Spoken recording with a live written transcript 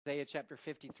Isaiah chapter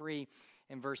 53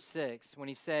 and verse 6, when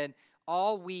he said,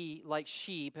 "All we like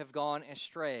sheep have gone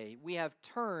astray. We have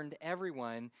turned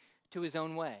everyone to his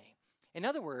own way." In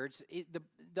other words,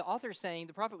 the author is saying,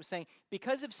 the prophet was saying,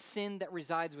 because of sin that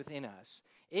resides within us,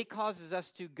 it causes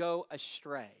us to go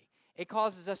astray. It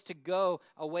causes us to go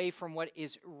away from what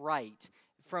is right,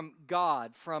 from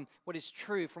God, from what is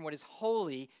true, from what is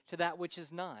holy, to that which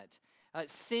is not.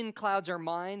 Sin clouds our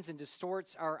minds and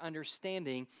distorts our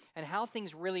understanding and how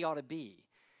things really ought to be.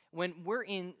 When we're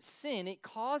in sin, it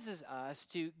causes us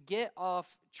to get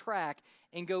off track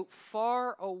and go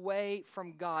far away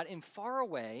from God and far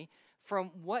away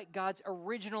from what God's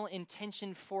original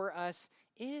intention for us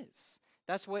is.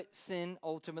 That's what sin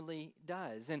ultimately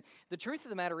does. And the truth of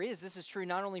the matter is, this is true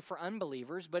not only for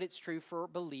unbelievers, but it's true for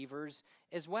believers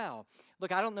as well.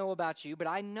 Look, I don't know about you, but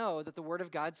I know that the Word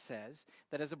of God says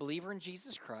that as a believer in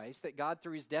Jesus Christ, that God,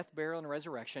 through his death, burial, and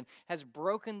resurrection, has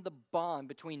broken the bond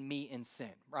between me and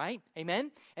sin, right?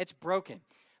 Amen? It's broken.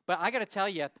 But I got to tell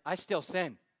you, I still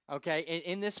sin. Okay,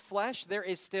 in this flesh, there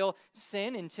is still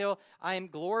sin. Until I am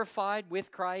glorified with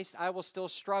Christ, I will still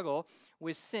struggle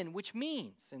with sin, which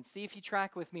means, and see if you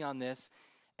track with me on this,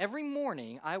 every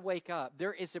morning I wake up,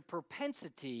 there is a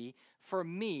propensity for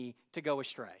me to go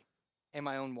astray in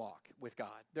my own walk with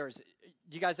God. Do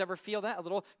you guys ever feel that? A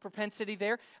little propensity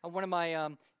there? One of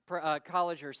my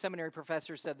college or seminary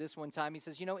professor said this one time. He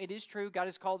says, it is true, God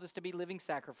has called us to be living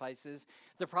sacrifices.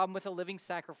 The problem with a living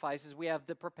sacrifice is we have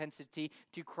the propensity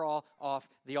to crawl off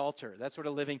the altar. That's what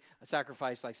a living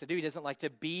sacrifice likes to do. He doesn't like to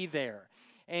be there.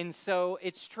 And so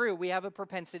it's true, we have a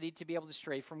propensity to be able to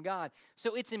stray from God.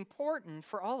 So it's important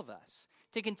for all of us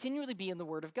to continually be in the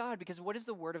Word of God, because what does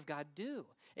the Word of God do?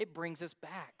 It brings us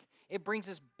back. It brings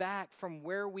us back from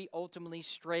where we ultimately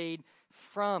strayed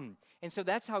from. And so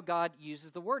that's how God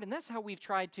uses the Word. And that's how we've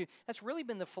tried to, that's really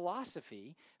been the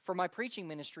philosophy for my preaching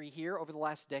ministry here over the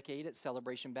last decade at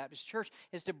Celebration Baptist Church,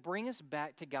 is to bring us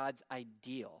back to God's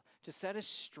ideal, to set us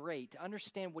straight, to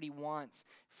understand what he wants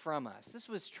from us. This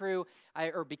was true,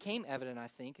 or became evident, I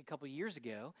think, a couple years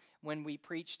ago when we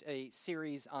preached a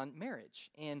series on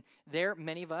marriage. And there,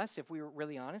 many of us, if we were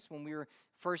really honest, when we were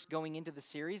first going into the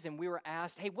series and we were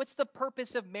asked, hey, what's the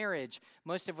purpose of marriage?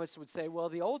 Most of us would say, well,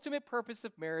 the ultimate purpose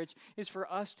of marriage is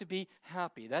for us to be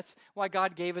happy. That's why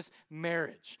God gave us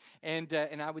marriage. And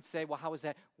I would say, well, how is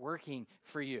that working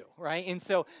for you, right? And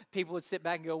so people would sit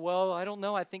back and go, well, I don't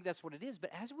know. I think that's what it is. But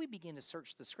as we begin to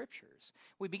search the scriptures,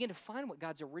 we begin to find what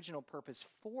God's original purpose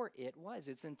for it was,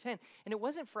 its intent. And it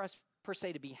wasn't for us per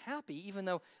se to be happy, even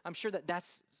though I'm sure that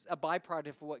that's a byproduct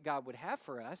of what God would have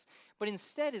for us, but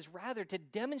instead is rather to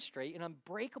demonstrate an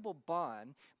unbreakable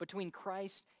bond between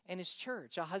Christ and his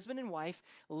church. A husband and wife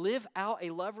live out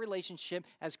a love relationship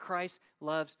as Christ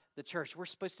loves the church. We're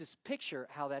supposed to picture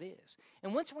how that is.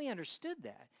 And once we understood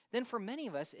that, then for many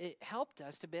of us, it helped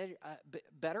us to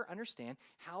better understand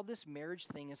how this marriage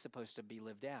thing is supposed to be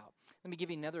lived out. Let me give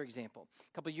you another example.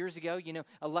 A couple of years ago,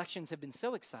 elections have been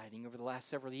so exciting over the last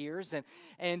several years,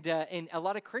 and a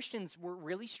lot of Christians were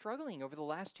really struggling over the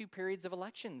last two periods of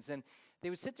elections. And they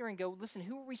would sit there and go, listen,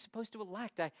 who are we supposed to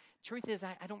elect? Truth is,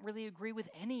 I don't really agree with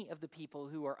any of the people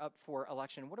who are up for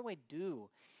election. What do I do?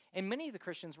 And many of the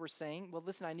Christians were saying, well,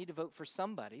 listen, I need to vote for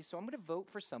somebody, so I'm going to vote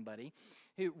for somebody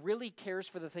who really cares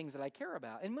for the things that I care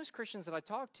about. And most Christians that I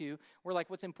talked to were like,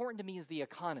 what's important to me is the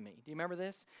economy. Do you remember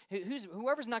this?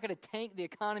 Whoever's not going to tank the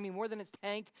economy more than it's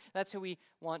tanked, that's who we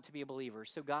want to be a believer.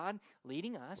 So God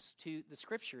leading us to the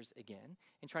scriptures again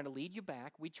and trying to lead you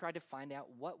back, we tried to find out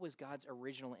what was God's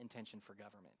original intention for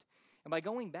government. And by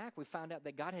going back, we found out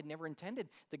that God had never intended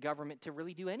the government to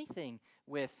really do anything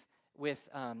with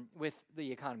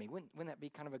the economy. Wouldn't that be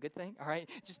kind of a good thing? All right,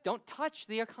 just don't touch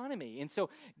the economy. And so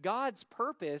God's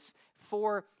purpose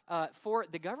for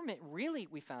the government, really,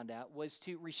 we found out, was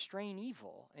to restrain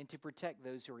evil and to protect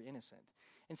those who are innocent.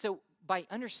 And so by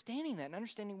understanding that and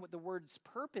understanding what the word's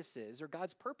purpose is, or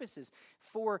God's purpose is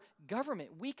for government,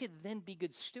 we could then be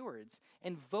good stewards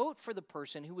and vote for the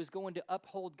person who is going to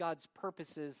uphold God's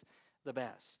purposes the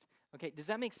best. Okay, does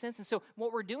that make sense? And so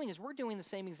what we're doing is we're doing the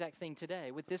same exact thing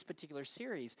today with this particular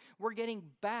series. We're getting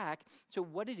back to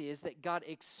what it is that God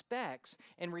expects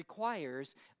and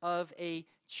requires of a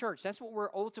church. That's what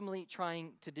we're ultimately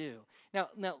trying to do.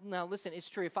 Now, listen, it's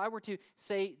true. If I were to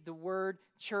say the word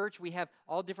church, we have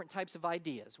all different types of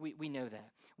ideas. We know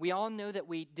that. We all know that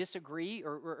we disagree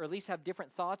or at least have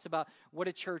different thoughts about what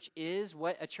a church is,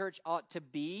 what a church ought to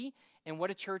be, and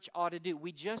what a church ought to do.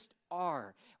 We just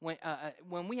are.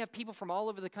 When we have people from all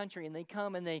over the country and they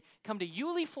come to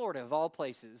Yulee, Florida, of all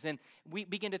places, and we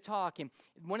begin to talk, and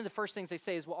one of the first things they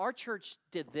say is, well, our church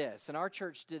did this, and our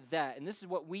church did that, and this is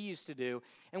what we used to do.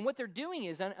 And what they're doing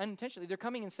is unintentionally, they're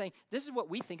coming and saying, this is what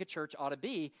we think a church ought to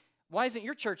be. Why isn't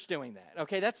your church doing that?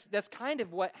 Okay, that's kind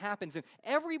of what happens. And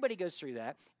everybody goes through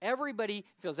that. Everybody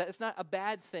feels that. It's not a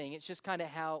bad thing. It's just kind of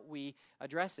how we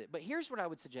address it. But here's what I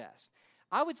would suggest.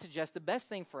 I would suggest the best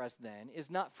thing for us then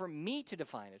is not for me to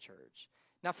define a church,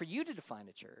 not for you to define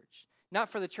a church, not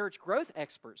for the church growth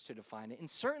experts to define it, and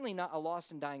certainly not a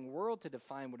lost and dying world to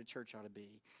define what a church ought to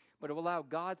be, but to allow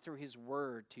God through his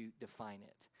word to define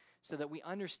it so that we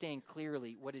understand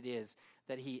clearly what it is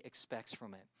that he expects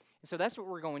from it. And so that's what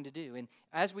we're going to do. And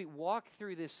as we walk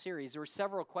through this series, there are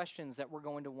several questions that we're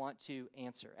going to want to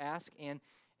ask and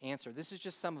answer. This is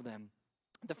just some of them.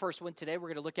 The first one today, we're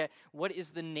going to look at what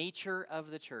is the nature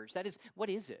of the church. That is, what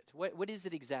is it? What is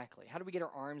it exactly? How do we get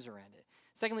our arms around it?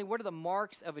 Secondly, what are the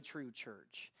marks of a true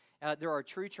church? There are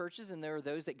true churches, and there are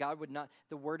those that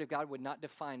the Word of God would not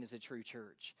define as a true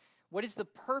church. What is the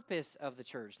purpose of the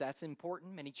church? That's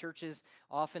important. Many churches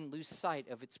often lose sight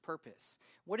of its purpose.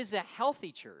 What is a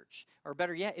healthy church? Or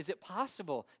better yet, is it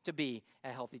possible to be a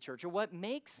healthy church? Or what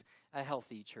makes a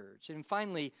healthy church? And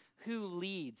finally, who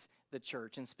leads the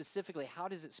church? And specifically, how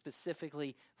does it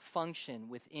specifically function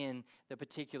within the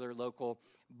particular local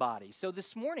body? So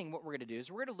this morning, what we're going to do is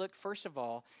we're going to look, first of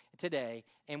all, today,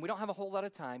 and we don't have a whole lot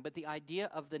of time, but the idea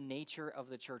of the nature of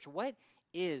the church. What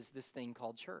is this thing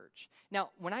called church? Now,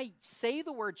 when I say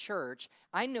the word church,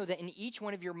 I know that in each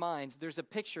one of your minds, there's a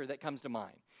picture that comes to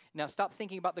mind. Now, stop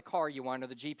thinking about the car you want or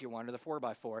the Jeep you want or the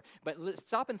 4x4, but let's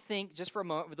stop and think just for a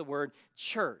moment with the word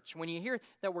church. When you hear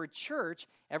that word church,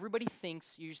 everybody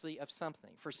thinks usually of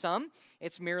something. For some,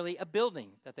 it's merely a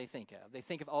building that they think of. They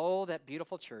think of, oh, that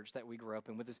beautiful church that we grew up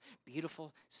in with this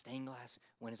beautiful stained glass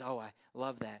windows. Oh, I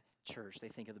love that church. They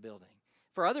think of the building.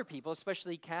 For other people,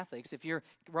 especially Catholics, if you're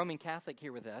Roman Catholic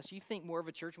here with us, you think more of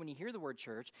a church when you hear the word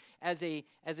church as a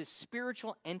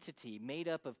spiritual entity made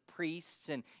up of priests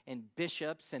and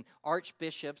bishops and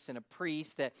archbishops and a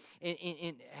priest that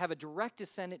have a direct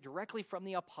descendant directly from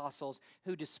the apostles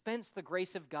who dispense the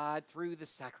grace of God through the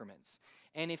sacraments.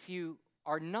 And if you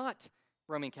are not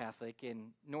Roman Catholic,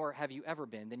 and nor have you ever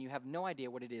been, then you have no idea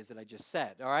what it is that I just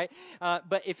said, all right?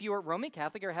 But if you are Roman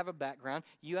Catholic or have a background,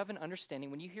 you have an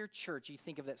understanding. When you hear church, you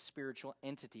think of that spiritual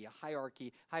entity, a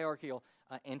hierarchical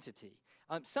entity.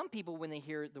 Some people, when they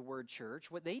hear the word church,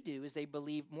 what they do is they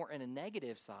believe more in a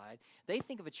negative side. They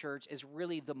think of a church as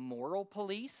really the moral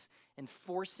police,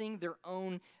 enforcing their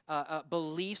own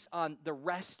beliefs on the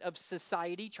rest of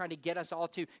society, trying to get us all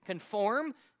to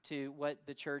conform to what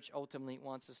the church ultimately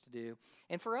wants us to do.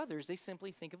 And for others, they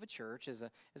simply think of a church as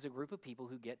a group of people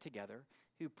who get together,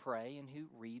 who pray, and who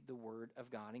read the Word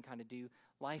of God and kind of do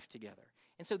life together.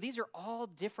 And so these are all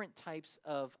different types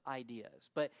of ideas.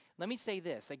 But let me say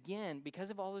this, again, because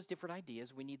of all those different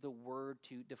ideas, we need the Word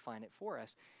to define it for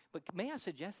us. But may I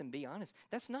suggest and be honest,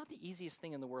 that's not the easiest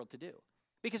thing in the world to do.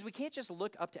 Because we can't just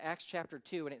look up to Acts chapter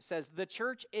 2 and it says the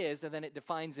church is, and then it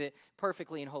defines it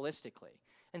perfectly and holistically.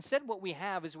 Instead, what we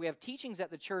have is we have teachings at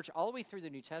the church all the way through the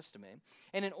New Testament.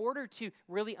 And in order to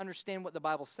really understand what the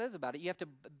Bible says about it, you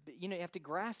have to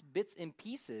grasp bits and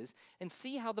pieces and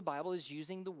see how the Bible is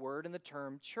using the word and the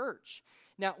term church.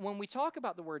 Now, when we talk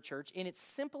about the word church, in its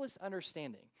simplest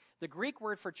understanding, the Greek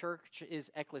word for church is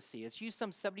ekklesia. It's used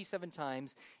some 77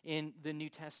 times in the New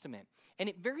Testament. And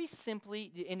it very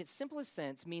simply, in its simplest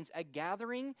sense, means a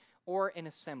gathering or an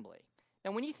assembly.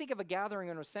 Now, when you think of a gathering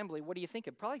or an assembly, what do you think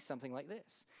of? Probably something like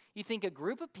this. You think a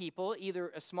group of people,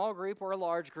 either a small group or a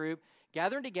large group,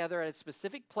 gathered together at a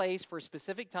specific place for a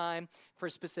specific time for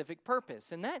a specific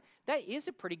purpose. And that is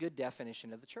a pretty good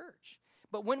definition of the church.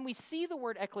 But when we see the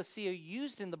word ecclesia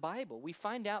used in the Bible, we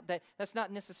find out that that's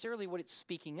not necessarily what it's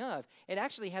speaking of. It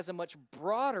actually has a much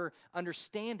broader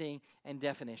understanding and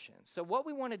definition. So what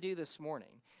we want to do this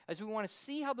morning is we want to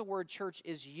see how the word church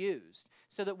is used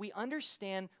so that we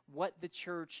understand what the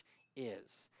church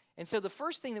is. And so the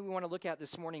first thing that we want to look at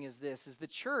this morning is this, is the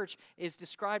church is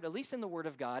described, at least in the Word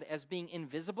of God, as being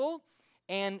invisible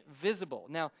and visible.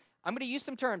 Now, I'm going to use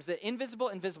some terms, that invisible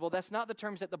and visible, that's not the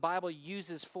terms that the Bible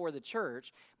uses for the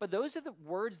church, but those are the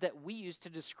words that we use to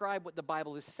describe what the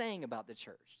Bible is saying about the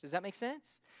church. Does that make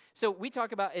sense? So we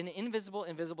talk about an invisible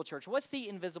church. What's the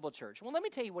invisible church? Well, let me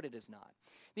tell you what it is not.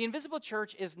 The invisible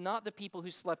church is not the people who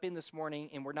slept in this morning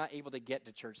and were not able to get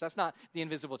to church. That's not the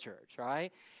invisible church,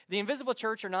 right? The invisible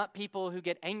church are not people who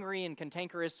get angry and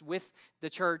cantankerous with the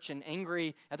church and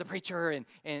angry at the preacher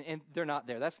and they're not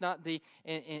there. That's not the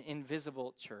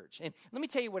invisible church. church. And let me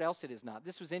tell you what else it is not.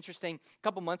 This was interesting. A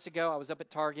couple months ago, I was up at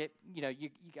Target.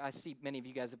 I see many of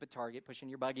you guys up at Target pushing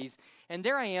your buggies. And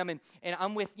there I am, and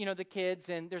I'm with, the kids,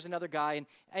 and there's another guy.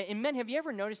 And men, have you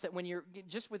ever noticed that when you're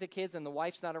just with the kids and the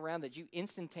wife's not around, that you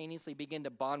instantaneously begin to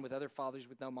bond with other fathers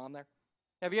with no mom there?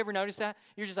 Have you ever noticed that?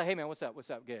 You're just like, hey, man, what's up?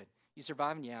 What's up? Good. You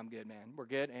surviving? Yeah, I'm good, man. We're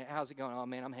good. How's it going? Oh,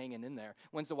 man, I'm hanging in there.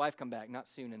 When's the wife come back? Not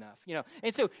soon enough.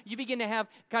 And so you begin to have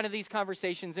kind of these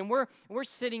conversations, and we're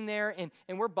sitting there,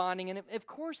 and we're bonding. And of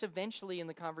course, eventually in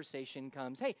the conversation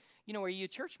comes, hey, are you a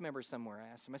church member somewhere?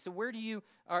 I asked him. I said,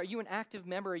 are you an active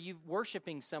member? Are you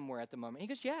worshiping somewhere at the moment? He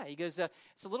goes, yeah. He goes,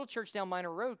 it's a little church down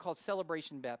Minor Road called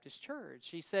Celebration Baptist Church.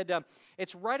 He said,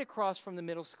 it's right across from the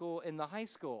middle school and the high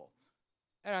school.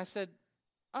 And I said,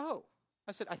 oh.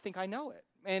 I said, I think I know it.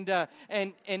 And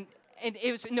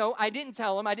it was, no, I didn't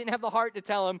tell him. I didn't have the heart to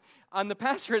tell him I'm the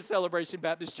pastor at Celebration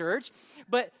Baptist Church.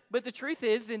 But the truth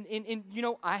is, and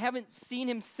I haven't seen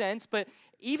him since, but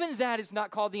even that is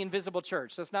not called the invisible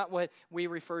church. That's not what we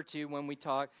refer to when we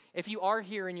talk. If you are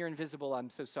here and you're invisible, I'm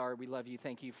so sorry. We love you.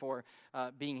 Thank you for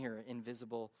being here,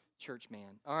 invisible church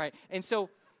man. All right. And so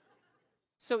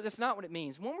that's not what it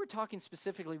means. When we're talking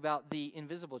specifically about the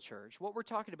invisible church, what we're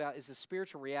talking about is the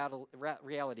spiritual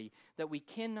reality that we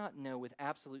cannot know with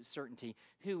absolute certainty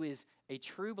who is a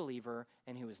true believer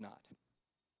and who is not.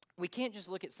 We can't just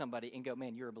look at somebody and go,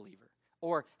 man, you're a believer.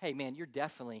 Or, hey, man, you're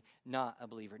definitely not a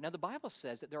believer. Now, the Bible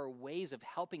says that there are ways of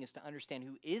helping us to understand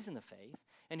who is in the faith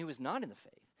and who is not in the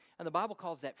faith. And the Bible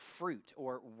calls that fruit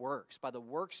or works. By the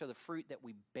works are the fruit that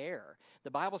we bear. The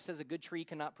Bible says a good tree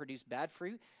cannot produce bad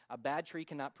fruit. A bad tree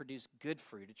cannot produce good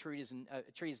fruit. A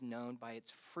tree is known by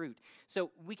its fruit.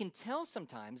 So we can tell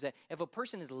sometimes that if a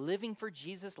person is living for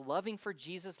Jesus, loving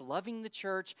the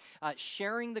church,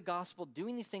 sharing the gospel,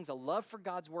 doing these things, a love for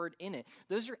God's word in it,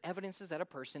 those are evidences that a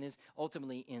person is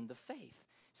ultimately in the faith.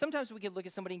 Sometimes we could look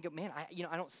at somebody and go, man,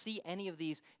 I don't see any of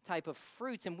these type of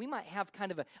fruits. And we might have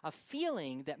kind of a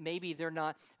feeling that maybe they're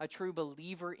not a true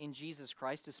believer in Jesus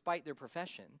Christ despite their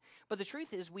profession. But the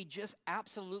truth is we just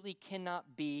absolutely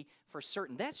cannot be for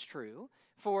certain. That's true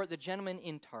for the gentleman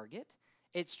in Target.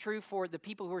 It's true for the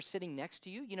people who are sitting next to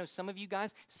you. Some of you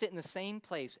guys sit in the same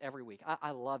place every week.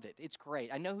 I love it. It's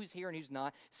great. I know who's here and who's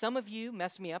not. Some of you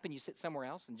mess me up and you sit somewhere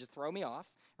else and just throw me off.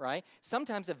 Right?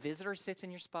 Sometimes a visitor sits in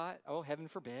your spot. Oh, heaven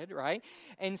forbid, right?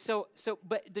 And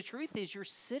but the truth is you're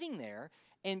sitting there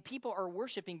and people are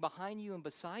worshiping behind you and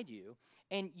beside you,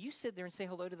 and you sit there and say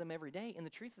hello to them every day, and the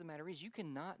truth of the matter is you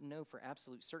cannot know for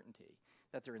absolute certainty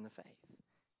that they're in the faith.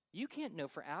 You can't know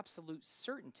for absolute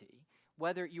certainty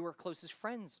whether your closest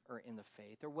friends are in the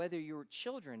faith or whether your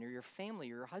children or your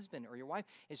family or your husband or your wife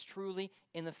is truly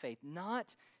in the faith,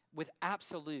 not with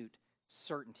absolute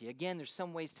certainty. Again, there's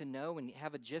some ways to know and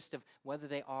have a gist of whether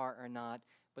they are or not,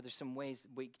 but there's some ways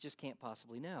we just can't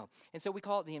possibly know. And so we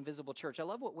call it the invisible church. I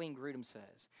love what Wayne Grudem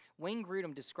says. Wayne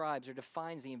Grudem describes or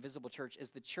defines the invisible church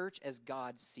as the church as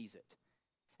God sees it.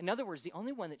 In other words, the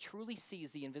only one that truly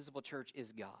sees the invisible church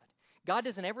is God. God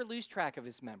doesn't ever lose track of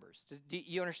his members. Do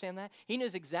you understand that? He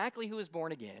knows exactly who is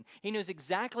born again. He knows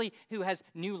exactly who has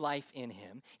new life in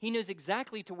him. He knows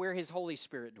exactly to where his Holy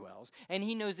Spirit dwells. And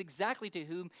he knows exactly to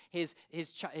whom his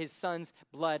son's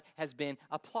blood has been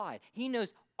applied. He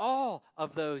knows all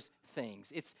of those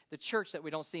things. It's the church that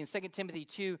we don't see. In 2 Timothy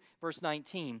 2, verse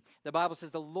 19, the Bible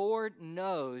says, the Lord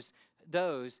knows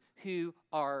those who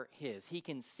are his. He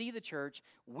can see the church.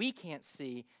 We can't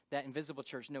see that invisible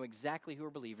church, know exactly who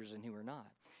are believers and who are not.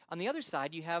 On the other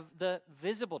side, you have the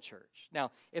visible church.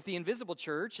 Now, if the invisible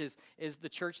church is the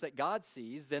church that God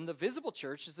sees, then the visible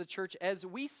church is the church as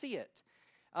we see it.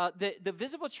 The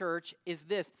visible church is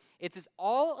this. It's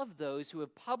all of those who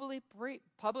have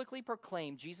publicly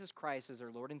proclaimed Jesus Christ as their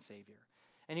Lord and Savior,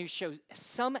 and who show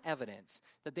some evidence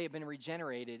that they have been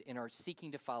regenerated and are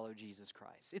seeking to follow Jesus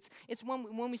Christ. It's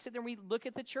when we sit there and we look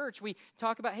at the church, we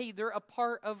talk about, hey, they're a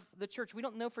part of the church. We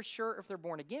don't know for sure if they're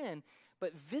born again,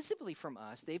 but visibly from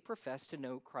us, they profess to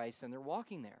know Christ and they're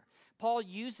walking there. Paul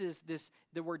uses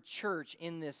the word church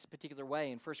in this particular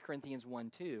way in 1 Corinthians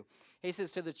 1:2. He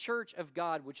says, to the church of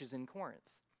God which is in Corinth.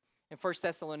 In 1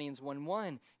 Thessalonians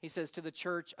 1:1, he says, to the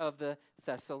church of the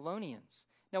Thessalonians.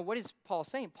 Now, what is Paul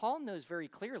saying? Paul knows very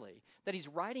clearly that he's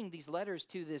writing these letters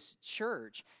to this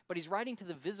church, but he's writing to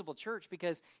the visible church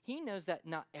because he knows that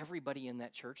not everybody in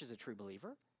that church is a true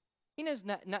believer. He knows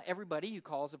not everybody who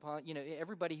calls upon,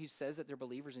 everybody who says that they're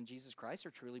believers in Jesus Christ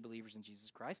are truly believers in Jesus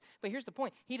Christ. But here's the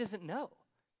point. He doesn't know.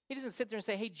 He doesn't sit there and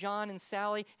say, hey, John and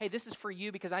Sally, hey, this is for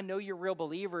you because I know you're real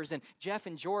believers. And Jeff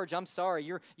and George, I'm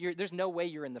sorry, there's no way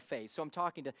you're in the faith. So I'm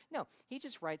talking to, no, he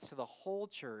just writes to the whole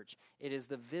church. It is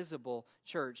the visible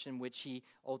church in which he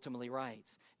ultimately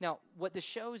writes. Now, what this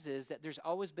shows is that there's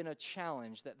always been a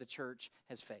challenge that the church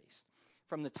has faced.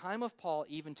 From the time of Paul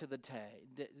even to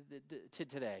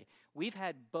today, we've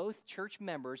had both church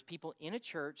members, people in a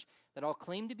church that all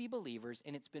claim to be believers,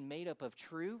 and it's been made up of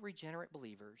true regenerate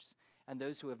believers and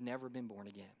those who have never been born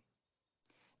again.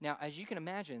 Now, as you can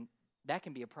imagine, that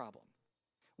can be a problem.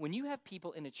 When you have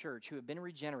people in a church who have been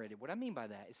regenerated, what I mean by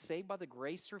that is saved by the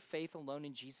grace through faith alone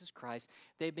in Jesus Christ.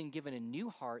 They've been given a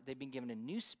new heart. They've been given a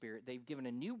new spirit. They've given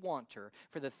a new wanter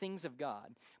for the things of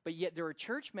God. But yet there are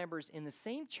church members in the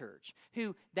same church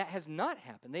who that has not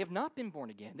happened. They have not been born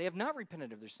again. They have not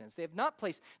repented of their sins. They have not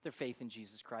placed their faith in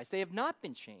Jesus Christ. They have not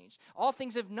been changed. All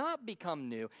things have not become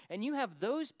new. And you have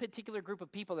those particular group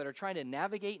of people that are trying to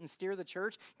navigate and steer the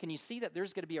church. Can you see that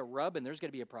there's going to be a rub and there's going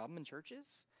to be a problem in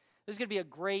churches? There's going to be a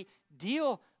great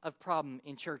deal of problem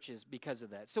in churches because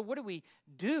of that. So what do we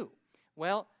do?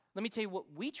 Well, let me tell you what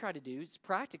we try to do is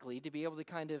practically to be able to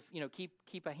kind of,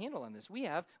 keep a handle on this. We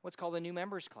have what's called a new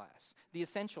members class. The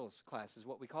essentials class is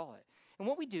what we call it. And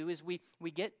what we do is we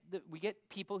get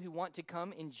people who want to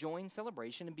come and join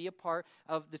celebration and be a part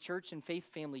of the church and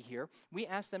faith family here. We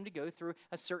ask them to go through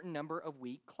a certain number of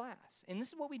week class. And this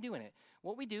is what we do in it.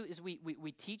 What we do is we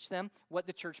teach them what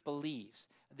the church believes.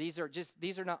 These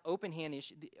are not open hand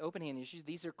issues.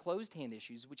 These are closed hand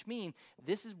issues, which mean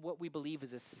this is what we believe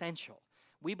is essential.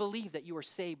 We believe that you are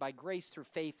saved by grace through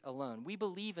faith alone. We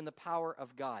believe in the power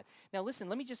of God. Now listen,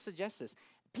 let me just suggest this.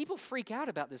 People freak out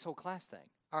about this whole class thing.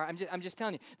 All right, I'm just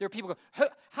telling you. There are people who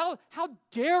go, how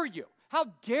dare you? How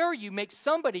dare you make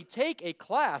somebody take a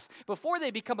class before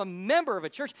they become a member of a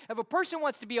church? If a person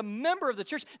wants to be a member of the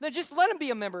church, then just let them be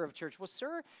a member of a church. Well,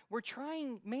 sir, we're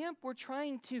trying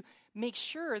to make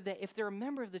sure that if they're a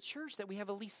member of the church, that we have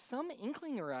at least some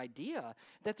inkling or idea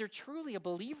that they're truly a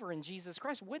believer in Jesus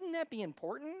Christ. Wouldn't that be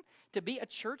important to be a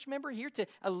church member here? To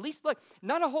at least, look,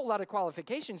 not a whole lot of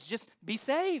qualifications, just be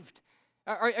saved.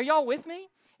 Are y'all with me?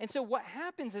 And so what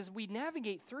happens is we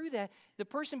navigate through that. The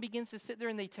person begins to sit there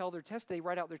and they they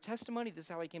write out their testimony. This is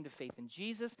how I came to faith in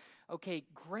Jesus. Okay,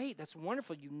 great. That's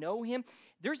wonderful. You know him.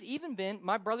 There's even been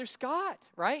my brother Scott,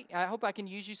 right? I hope I can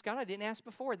use you, Scott. I didn't ask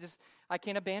before. I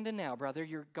can't abandon now, brother.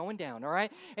 You're going down, all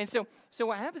right? And so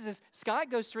what happens is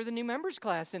Scott goes through the new members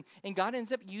class, and God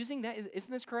ends up using that.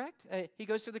 Isn't this correct? He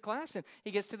goes through the class, and he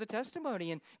gets to the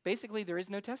testimony, and basically there is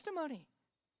no testimony.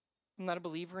 I'm not a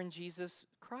believer in Jesus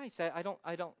Christ. I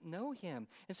don't know him.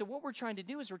 And so what we're trying to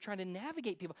do is we're trying to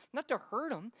navigate people, not to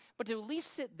hurt them, but to at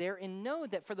least sit there and know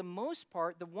that for the most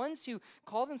part, the ones who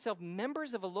call themselves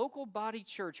members of a local body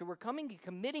church, who are coming and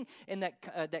committing in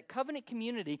that covenant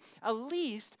community, at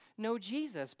least know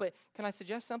Jesus. But can I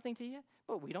suggest something to you?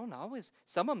 But we don't always.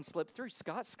 Some of them slip through.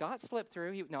 Scott slipped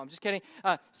through. No, I'm just kidding.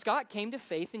 Scott came to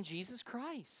faith in Jesus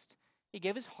Christ. He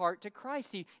gave his heart to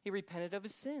Christ. He repented of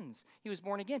his sins. He was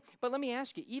born again. But let me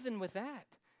ask you, even with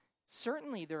that,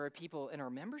 certainly there are people in our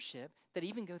membership that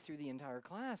even go through the entire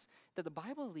class that the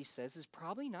Bible at least says is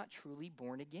probably not truly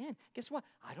born again. Guess what?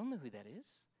 I don't know who that is.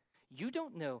 You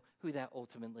don't know who that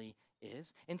ultimately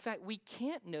is. In fact, we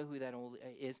can't know who that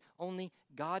is. Only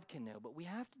God can know. But we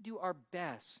have to do our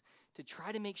best to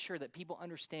try to make sure that people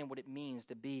understand what it means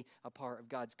to be a part of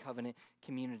God's covenant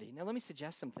community. Now, let me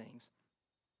suggest some things.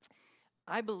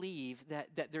 I believe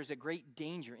that there's a great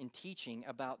danger in teaching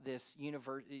about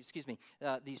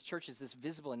these churches, this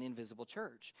visible and invisible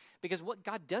church. Because what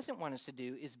God doesn't want us to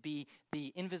do is be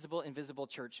the invisible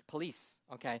church police,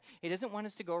 okay? He doesn't want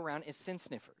us to go around as sin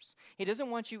sniffers. He doesn't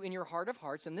want you in your heart of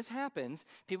hearts, and this happens.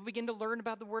 People begin to learn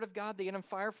about the Word of God. They get on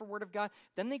fire for Word of God.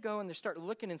 Then they go and they start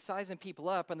looking and sizing people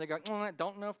up, and they go, I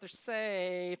don't know if they're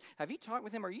saved. Have you talked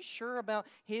with him? Are you sure about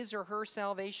his or her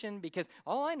salvation? Because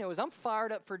all I know is I'm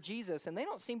fired up for Jesus, and they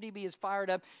don't seem to be as fired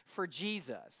up for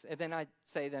Jesus. And then I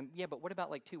say to them, yeah, but what about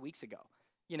like 2 weeks ago?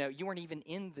 You weren't even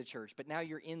in the church, but now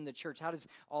you're in the church. How does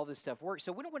all this stuff work?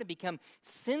 So we don't want to become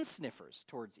sin sniffers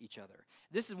towards each other.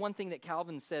 This is one thing that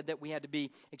Calvin said that we had to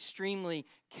be extremely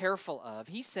careful of.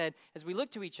 He said, as we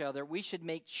look to each other, we should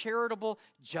make charitable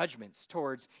judgments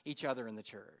towards each other in the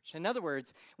church. In other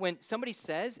words, when somebody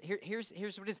says, here's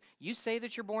what it is, you say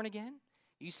that you're born again,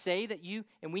 you say that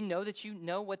and we know that you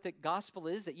know what the gospel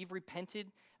is, that you've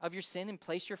repented of your sin and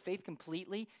placed your faith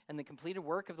completely in the completed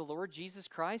work of the Lord Jesus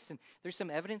Christ, and there's some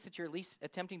evidence that you're at least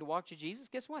attempting to walk to Jesus.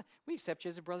 Guess what? We accept you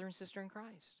as a brother and sister in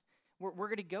Christ. We're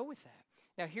going to go with that.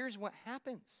 Now, here's what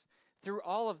happens. Through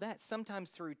all of that,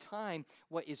 sometimes through time,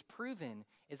 what is proven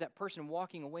is that person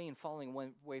walking away and falling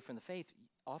away from the faith,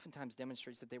 oftentimes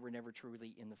demonstrates that they were never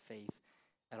truly in the faith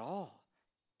at all.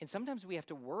 And sometimes we have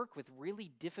to work with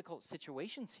really difficult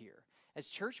situations here as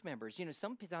church members.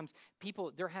 Sometimes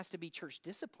there has to be church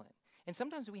discipline. And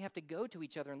sometimes we have to go to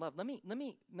each other in love. Let me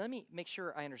make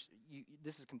sure I understand.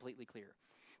 This is completely clear.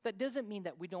 That doesn't mean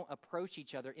that we don't approach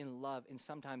each other in love and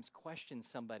sometimes question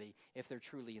somebody if they're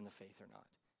truly in the faith or not.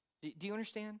 Do you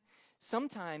understand?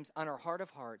 Sometimes on our heart of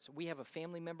hearts, we have a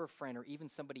family member, friend, or even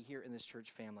somebody here in this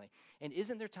church family. And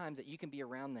isn't there times that you can be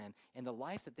around them and the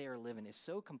life that they are living is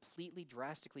so completely,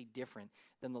 drastically different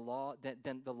than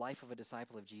than the life of a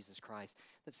disciple of Jesus Christ,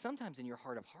 that sometimes in your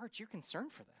heart of hearts, you're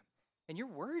concerned for them and you're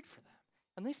worried for them.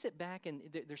 And they sit back and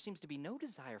there seems to be no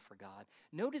desire for God,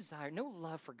 no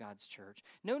love for God's church,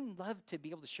 no love to be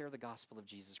able to share the gospel of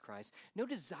Jesus Christ, no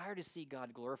desire to see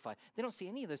God glorified. They don't see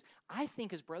any of those. I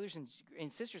think as brothers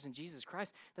and sisters in Jesus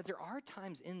Christ that there are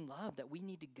times in love that we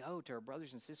need to go to our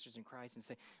brothers and sisters in Christ and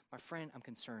say, my friend, I'm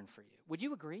concerned for you. Would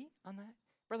you agree on that?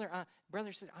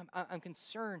 Brother, sister, I'm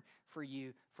concerned for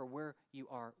you for where you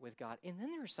are with God. And then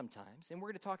there are some times, and we're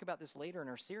going to talk about this later in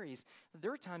our series,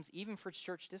 there are times even for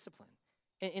church discipline.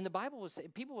 And the Bible will say,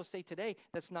 people will say today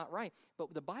that's not right.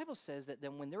 But the Bible says that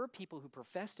then when there are people who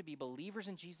profess to be believers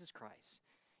in Jesus Christ,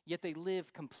 yet they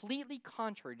live completely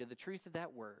contrary to the truth of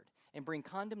that word and bring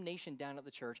condemnation down at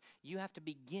the church, you have to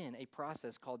begin a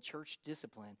process called church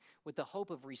discipline with the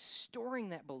hope of restoring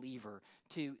that believer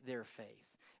to their faith.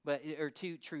 Or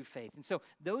to true faith. And so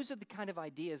those are the kind of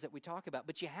ideas that we talk about.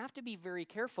 But you have to be very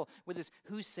careful with this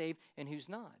who's saved and who's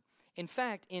not. In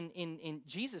fact, in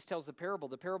Jesus tells the parable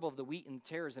of the wheat and the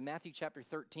tares in Matthew chapter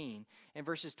 13 and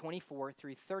verses 24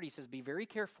 through 30 says, be very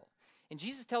careful. And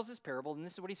Jesus tells this parable, and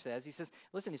this is what he says. He says,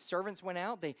 listen, his servants went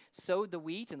out, they sowed the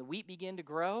wheat, and the wheat began to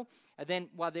grow. And then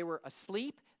while they were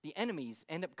asleep, the enemies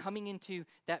end up coming into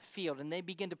that field, and they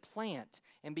begin to plant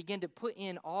and begin to put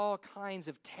in all kinds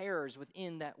of tares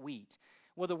within that wheat.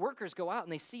 Well, the workers go out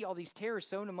and they see all these tares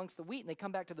sown amongst the wheat, and they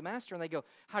come back to the master and they go,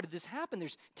 how did this happen?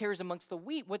 There's tares amongst the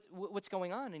wheat. What's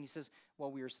going on? And he says,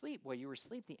 well, we were asleep. While you were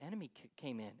asleep, the enemy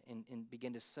came in and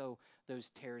began to sow those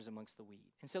tares amongst the wheat.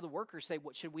 And so the workers say,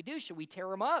 what should we do? Should we tear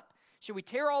them up? Should we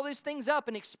tear all these things up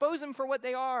and expose them for what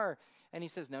they are? And he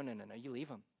says, no, you leave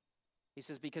them. He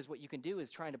says, because what you can do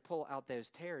is trying to pull out those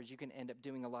tares, you can end up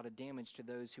doing a lot of damage to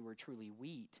those who are truly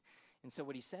wheat. And so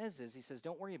what he says,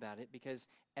 don't worry about it, because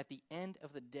at the end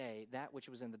of the day, that which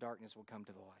was in the darkness will come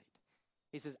to the light.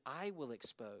 He says, I will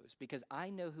expose, because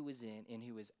I know who is in and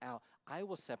who is out. I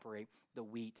will separate the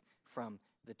wheat from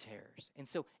the tares. And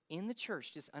so in the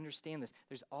church, just understand this.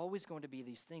 There's always going to be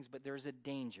these things, but there's a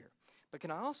danger. But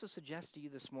can I also suggest to you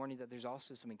this morning that there's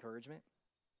also some encouragement?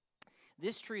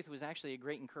 This truth was actually a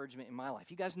great encouragement in my life.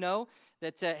 You guys know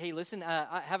that, hey, listen,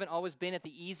 I haven't always been at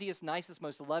the easiest, nicest,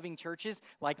 most loving churches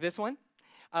like this one.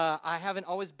 I haven't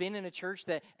always been in a church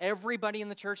that everybody in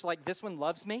the church like this one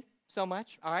loves me so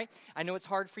much, all right? I know it's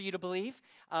hard for you to believe,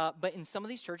 but in some of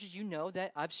these churches, you know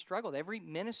that I've struggled. Every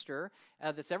minister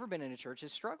that's ever been in a church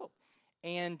has struggled.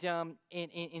 And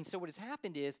so what has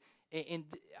happened is,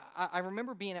 I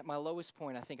remember being at my lowest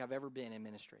point I think I've ever been in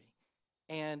ministry.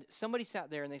 And somebody sat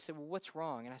there and they said, well, what's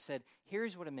wrong? And I said,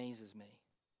 here's what amazes me.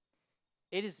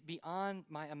 It is beyond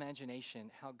my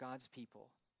imagination how God's people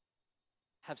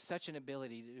have such an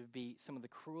ability to be some of the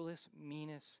cruelest,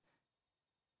 meanest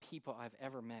people I've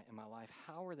ever met in my life.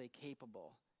 How are they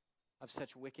capable of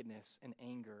such wickedness and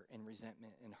anger and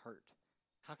resentment and hurt?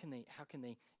 How can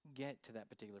they get to that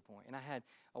particular point? And I had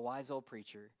a wise old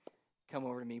preacher come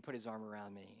over to me, put his arm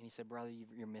around me, and he said, brother,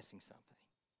 you're missing something.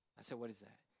 I said, what is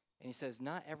that? And he says,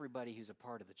 not everybody who's a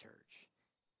part of the church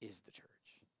is the church.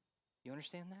 You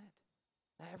understand that?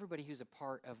 Not everybody who's a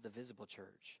part of the visible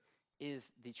church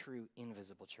is the true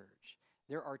invisible church.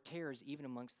 There are tares even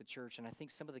amongst the church, and I think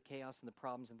some of the chaos and the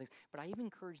problems and things, but I even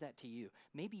encourage that to you.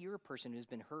 Maybe you're a person who's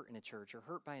been hurt in a church or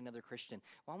hurt by another Christian.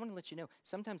 Well, I want to let you know,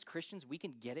 sometimes Christians, we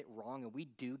can get it wrong, and we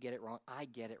do get it wrong. I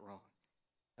get it wrong.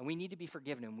 And we need to be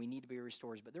forgiven and we need to be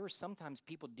restored. But there are sometimes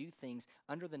people do things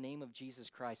under the name of Jesus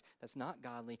Christ that's not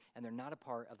godly, and they're not a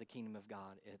part of the kingdom of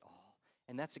God at all.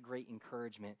 And that's a great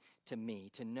encouragement to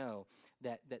me to know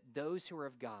that those who are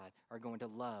of God are going to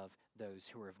love those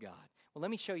who are of God. Well, let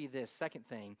me show you this second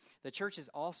thing. The church is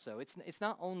also, it's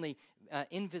not only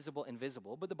invisible and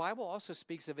visible, but the Bible also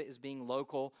speaks of it as being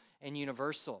local and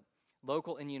universal.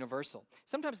 Local and universal.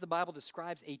 Sometimes the Bible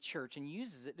describes a church and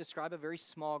uses it to describe a very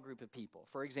small group of people.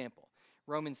 For example,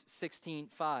 Romans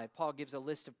 16:5, Paul gives a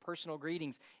list of personal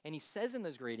greetings, and he says in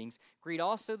those greetings, greet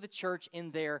also the church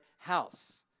in their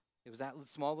house. It was that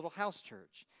small little house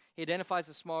church. He identifies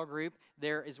a small group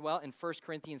there as well. In 1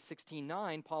 Corinthians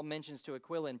 16:9, Paul mentions to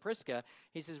Aquila and Prisca,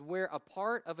 he says, where a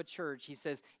part of a church, he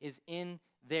says, is in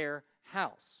their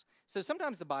house. So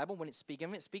sometimes the Bible, when it's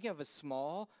speaking of a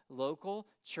small local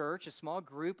church, a small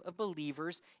group of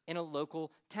believers in a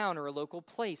local town or a local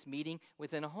place meeting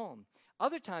within a home.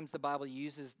 Other times the Bible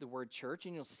uses the word church,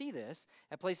 and you'll see this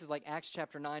at places like Acts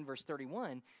chapter 9, verse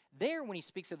 31. There, when he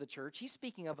speaks of the church, he's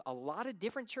speaking of a lot of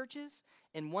different churches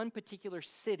in one particular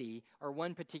city or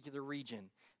one particular region.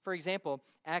 For example,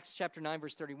 Acts chapter 9,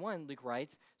 verse 31, Luke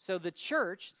writes, so the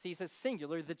church, see, he says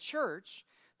singular, the church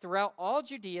throughout all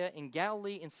Judea and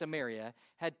Galilee and Samaria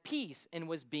had peace and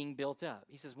was being built up.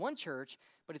 He says one church,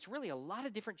 but it's really a lot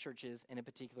of different churches in a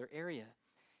particular area.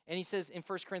 And he says in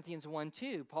 1 Corinthians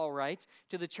 1:2, Paul writes,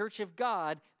 to the church of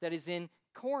God that is in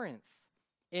Corinth.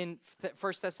 In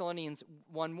 1 Thessalonians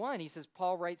 1:1, he says,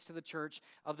 Paul writes to the church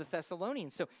of the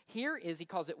Thessalonians. So here is, he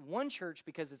calls it one church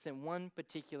because it's in one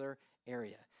particular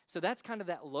area. So that's kind of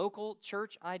that local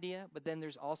church idea, but then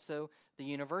there's also the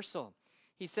universal.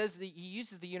 He says that he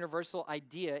uses the universal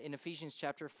idea in Ephesians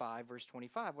chapter 5, verse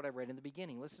 25, what I read in the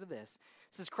beginning. Listen to this.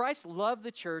 It says, Christ loved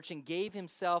the church and gave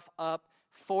himself up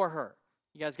for her.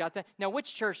 You guys got that? Now,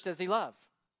 which church does he love?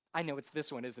 I know it's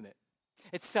this one, isn't it?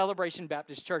 It's Celebration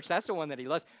Baptist Church. That's the one that he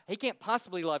loves. He can't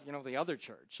possibly love, the other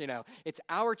church, It's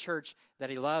our church that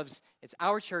he loves. It's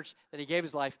our church that he gave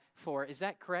his life for. Is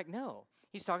that correct? No.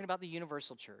 He's talking about the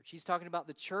universal church. He's talking about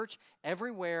the church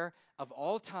everywhere of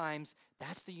all times.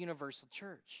 That's the universal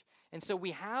church. And so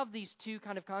we have these two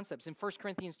kind of concepts. In 1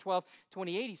 Corinthians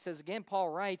 12:28, he says again,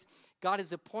 Paul writes, God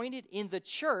has appointed in the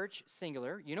church,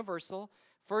 singular, universal,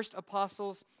 first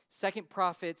apostles, second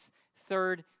prophets,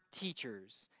 third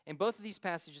teachers. In both of these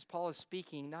passages, Paul is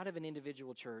speaking not of an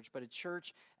individual church, but a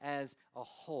church as a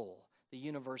whole, the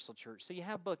universal church. So you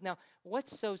have both. Now,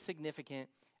 what's so significant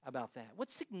about that?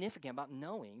 What's significant about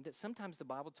knowing that sometimes the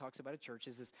Bible talks about a church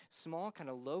as this small kind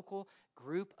of local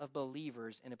group of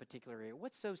believers in a particular area?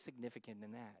 What's so significant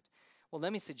in that? Well,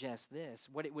 let me suggest this.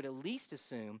 What it would at least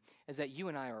assume is that you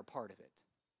and I are a part of it,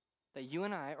 that you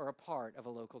and I are a part of a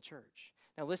local church.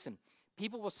 Now listen,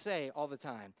 people will say all the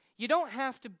time, you don't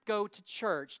have to go to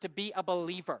church to be a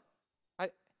believer.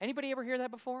 Anybody ever hear that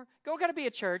before? Got to be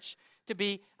a church to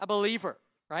be a believer,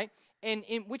 right? And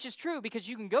which is true because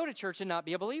you can go to church and not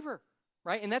be a believer,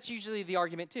 right? And that's usually the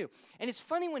argument too. And it's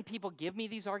funny when people give me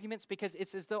these arguments because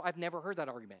it's as though I've never heard that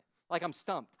argument. Like I'm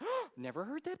stumped. Never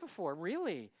heard that before,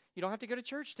 really? You don't have to go to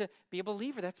church to be a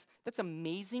believer. That's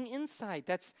amazing insight.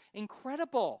 That's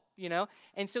incredible,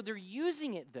 And so they're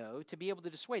using it, though, to be able to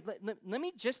dissuade. Let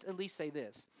me just at least say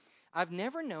this. I've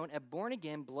never known a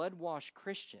born-again, blood-washed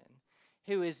Christian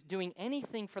who is doing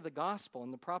anything for the gospel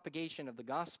and the propagation of the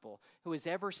gospel who has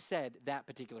ever said that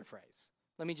particular phrase.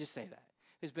 Let me just say that.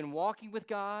 Who's been walking with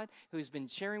God, who's been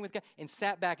sharing with God, and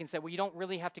sat back and said, well, you don't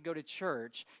really have to go to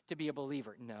church to be a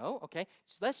believer. No, okay?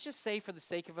 So let's just say for the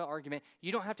sake of an argument,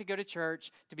 you don't have to go to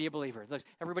church to be a believer. Let's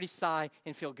everybody sigh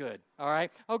and feel good, all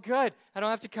right? Oh, good. I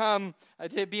don't have to come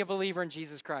to be a believer in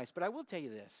Jesus Christ. But I will tell you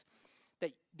this,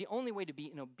 that the only way to be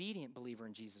an obedient believer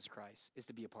in Jesus Christ is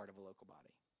to be a part of a local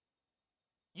body.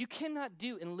 You cannot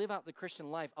do and live out the Christian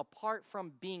life apart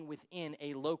from being within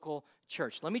a local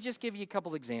church. Let me just give you a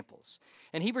couple examples.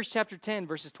 In Hebrews chapter 10,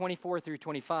 verses 24 through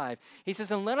 25, he says,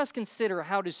 and let us consider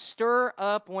how to stir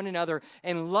up one another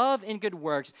in love and good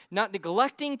works, not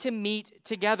neglecting to meet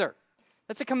together.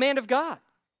 That's a command of God.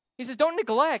 He says, don't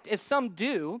neglect, as some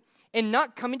do, and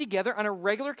not coming together on a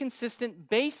regular, consistent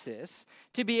basis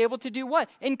to be able to do what?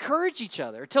 Encourage each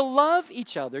other, to love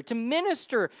each other, to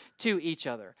minister to each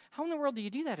other. How in the world do you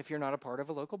do that if you're not a part of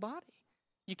a local body?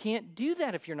 You can't do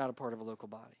that if you're not a part of a local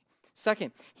body.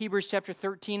 Second, Hebrews chapter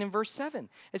 13 and verse 7.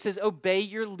 It says, obey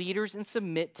your leaders and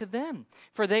submit to them,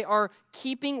 for they are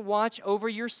keeping watch over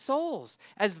your souls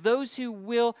as those who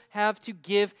will have to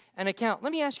give an account.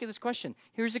 Let me ask you this question.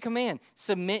 Here's a command.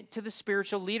 Submit to the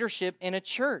spiritual leadership in a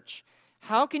church.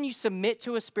 How can you submit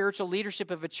to a spiritual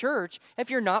leadership of a church if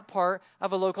you're not part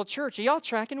of a local church? Are y'all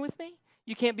tracking with me?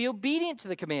 You can't be obedient to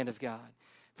the command of God.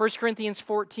 1 Corinthians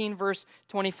 14, verse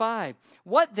 25.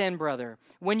 What then, brother?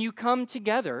 When you come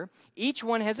together, each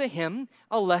one has a hymn,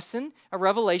 a lesson, a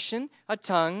revelation, a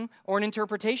tongue, or an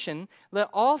interpretation. Let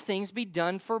all things be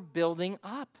done for building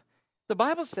up. The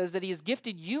Bible says that he has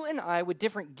gifted you and I with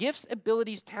different gifts,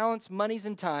 abilities, talents, monies,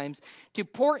 and times to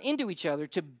pour into each other,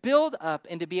 to build up,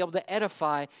 and to be able to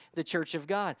edify the church of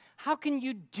God. How can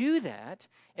you do that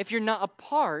if you're not a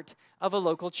part of a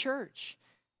local church?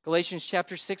 Galatians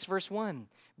chapter 6, verse 1.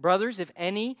 Brothers, if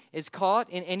any is caught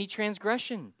in any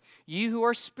transgression, You who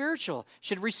are spiritual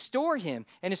should restore him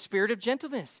in a spirit of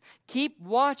gentleness. Keep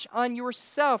watch on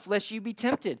yourself, lest you be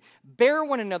tempted. Bear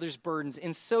one another's burdens,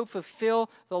 and so fulfill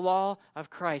the law of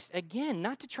Christ. Again,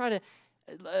 not to try to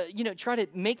try to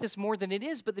make this more than it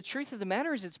is, but the truth of the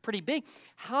matter is it's pretty big.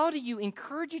 How do you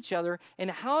encourage each other,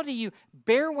 and how do you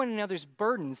bear one another's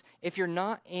burdens if you're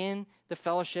not in the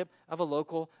fellowship of a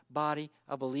local body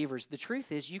of believers? The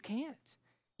truth is you can't.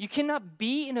 You cannot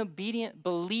be an obedient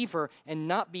believer and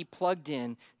not be plugged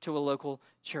in to a local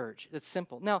church. That's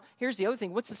simple. Now, here's the other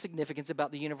thing. What's the significance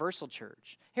about the universal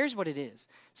church? Here's what it is.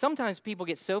 Sometimes people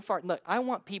get so far. Look, I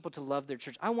want people to love their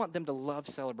church. I want them to love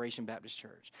Celebration Baptist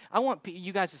Church. I want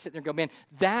you guys to sit there and go, man,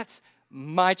 that's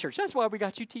my church. That's why we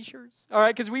got you t-shirts. All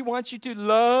right, because we want you to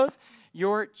love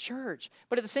your church.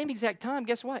 But at the same exact time,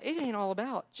 guess what? It ain't all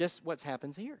about just what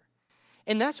happens here.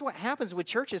 And that's what happens with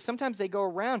churches. Sometimes they go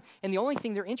around, and the only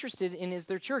thing they're interested in is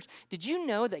their church. Did you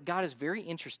know that God is very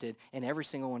interested in every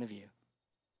single one of you?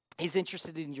 He's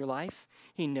interested in your life.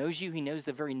 He knows you. He knows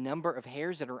the very number of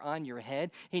hairs that are on your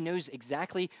head. He knows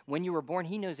exactly when you were born.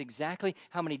 He knows exactly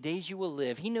how many days you will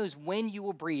live. He knows when you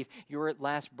will breathe your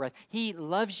last breath. He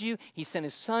loves you. He sent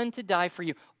his son to die for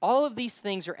you. All of these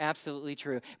things are absolutely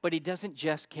true, but he doesn't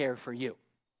just care for you.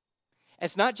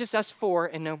 It's not just us four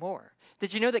and no more.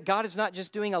 Did you know that God is not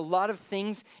just doing a lot of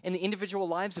things in the individual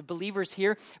lives of believers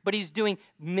here, but he's doing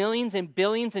millions and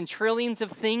billions and trillions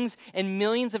of things in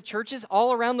millions of churches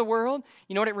all around the world?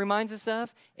 You know what it reminds us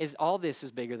of? Is all this is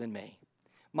bigger than me.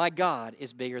 My God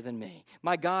is bigger than me.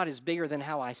 My God is bigger than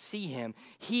how I see him.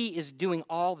 He is doing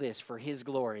all this for his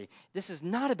glory. This is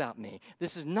not about me.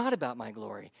 This is not about my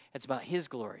glory. It's about his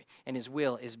glory, and his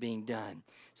will is being done.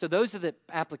 So those are the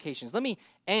applications. Let me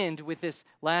end with this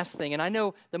last thing. And I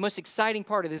know the most exciting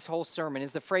part of this whole sermon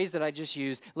is the phrase that I just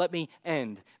used. Let me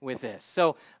end with this.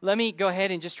 So let me go ahead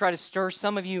and just try to stir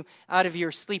some of you out of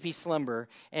your sleepy slumber.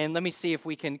 And let me see if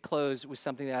we can close with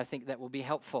something that I think that will be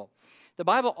helpful. The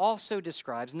Bible also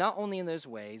describes, not only in those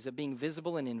ways of being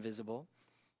visible and invisible,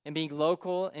 and being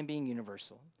local and being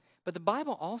universal, but the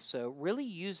Bible also really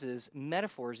uses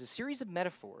metaphors, a series of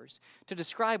metaphors, to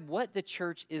describe what the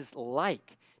church is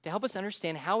like, to help us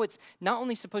understand how it's not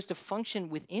only supposed to function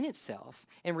within itself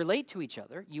and relate to each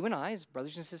other, you and I as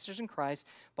brothers and sisters in Christ,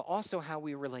 but also how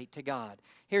we relate to God.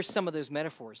 Here's some of those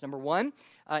metaphors. Number one,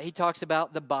 he talks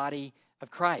about the body of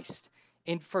Christ.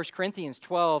 In 1 Corinthians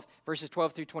 12, verses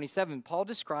 12 through 27, Paul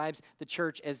describes the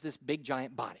church as this big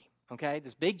giant body, okay?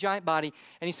 This big giant body.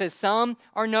 And he says some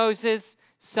are noses,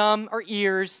 some are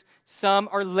ears, some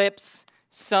are lips,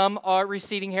 some are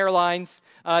receding hairlines,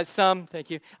 some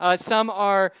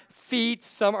are feet,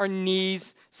 some are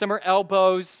knees, some are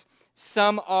elbows,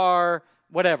 some are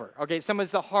whatever, okay? Some is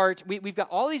the heart. We've got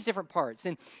all these different parts.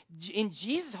 And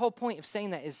Jesus' whole point of saying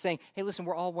that is saying, hey, listen,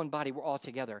 we're all one body. We're all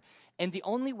together. And the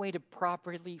only way to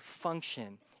properly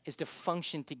function is to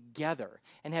function together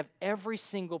and have every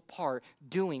single part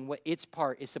doing what its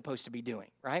part is supposed to be doing,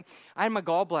 right? I had my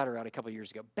gallbladder out a couple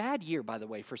years ago. Bad year, by the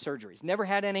way, for surgeries. Never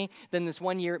had any. Then this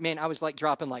one year, man, I was like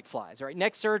dropping like flies, all right?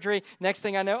 Next surgery, next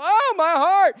thing I know, oh, my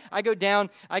heart. I go down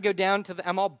to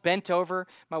I'm all bent over.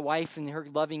 My wife, in her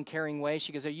loving, caring way,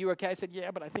 she goes, are you okay? I said, yeah,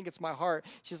 but I think it's my heart.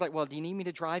 She's like, well, do you need me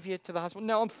to drive you to the hospital?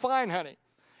 No, I'm fine, honey.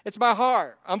 It's my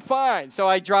heart. I'm fine. So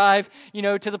I drive,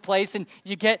 to the place, and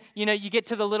you get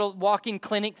to the little walk-in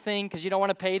clinic thing because you don't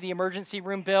want to pay the emergency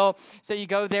room bill. So you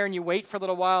go there and you wait for a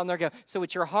little while, and they go, so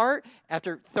it's your heart?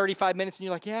 After 35 minutes, and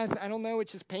you're like, yeah, I don't know.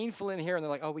 It's just painful in here. And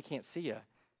they're like, oh, we can't see you.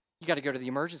 You got to go to the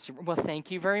emergency room. Well, thank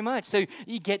you very much. So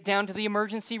you get down to the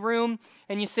emergency room,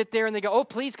 and you sit there, and they go, oh,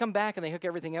 please come back. And they hook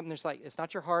everything up, and there's like, it's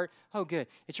not your heart. Oh, good.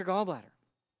 It's your gallbladder.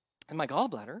 And my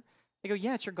gallbladder, they go,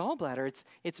 yeah, it's your gallbladder.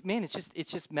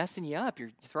 It's just messing you up. You're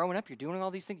throwing up. You're doing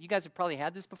all these things. You guys have probably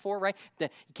had this before, right? You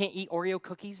can't eat Oreo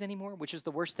cookies anymore, which is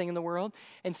the worst thing in the world.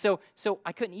 And so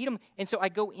I couldn't eat them. And so I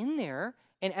go in there,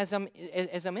 and as I'm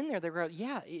in there, they go,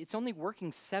 yeah, it's only working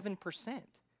 7%.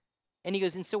 And he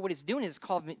goes, and so what it's doing is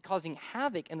causing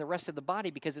havoc in the rest of the body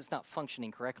because it's not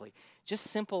functioning correctly. Just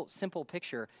simple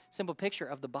picture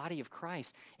of the body of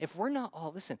Christ. If we're not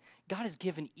all, listen, God has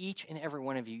given each and every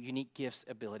one of you unique gifts,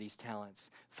 abilities, talents,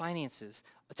 finances,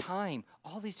 time,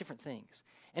 all these different things.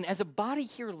 And as a body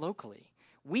here locally,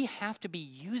 we have to be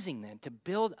using them to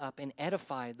build up and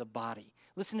edify the body.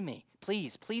 Listen to me.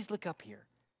 Please look up here.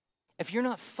 If you're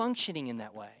not functioning in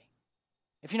that way,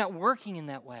 if you're not working in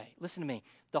that way, listen to me,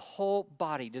 the whole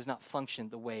body does not function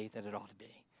the way that it ought to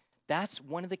be. That's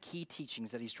one of the key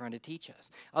teachings that he's trying to teach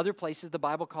us. Other places, the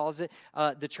Bible calls it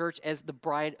the church as the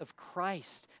bride of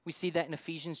Christ. We see that in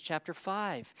Ephesians chapter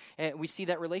 5. We see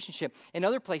that relationship. In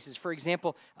other places, for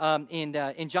example, in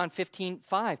John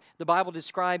 15:5, the Bible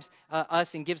describes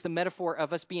us and gives the metaphor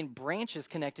of us being branches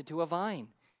connected to a vine.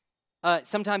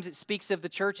 Sometimes it speaks of the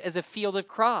church as a field of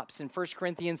crops in 1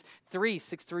 Corinthians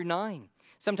 3:6-9.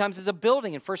 Sometimes as a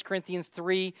building in 1 Corinthians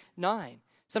 3:9.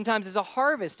 Sometimes as a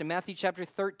harvest in Matthew chapter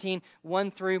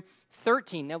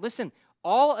 13:1-13. Now listen,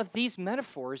 all of these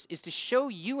metaphors is to show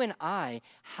you and I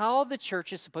how the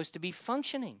church is supposed to be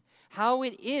functioning, how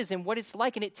it is and what it's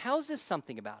like, and it tells us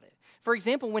something about it. For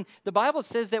example, when the Bible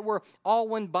says that we're all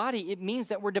one body, it means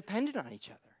that we're dependent on each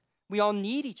other. We all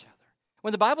need each other.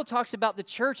 When the Bible talks about the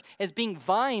church as being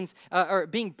vines or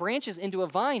being branches into a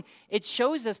vine, it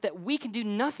shows us that we can do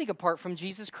nothing apart from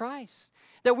Jesus Christ.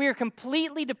 That we are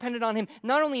completely dependent on him,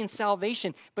 not only in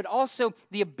salvation, but also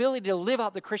the ability to live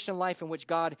out the Christian life in which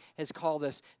God has called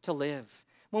us to live.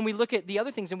 When we look at the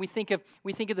other things and we think of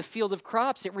the field of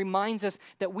crops, it reminds us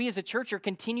that we as a church are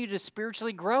continue to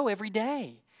spiritually grow every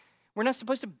day. We're not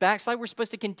supposed to backslide. We're supposed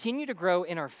to continue to grow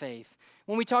in our faith.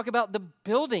 When we talk about the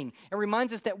building, it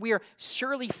reminds us that we are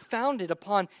surely founded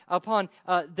upon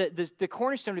the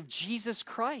cornerstone of Jesus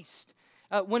Christ.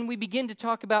 When we begin to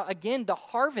talk about, again, the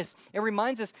harvest, it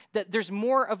reminds us that there's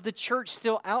more of the church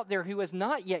still out there who has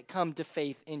not yet come to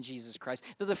faith in Jesus Christ,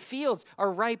 that the fields are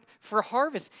ripe for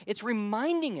harvest. It's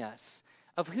reminding us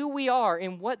of who we are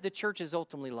and what the church is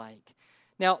ultimately like.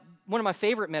 Now, one of my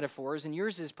favorite metaphors, and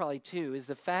yours is probably too, is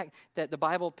the fact that the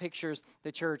Bible pictures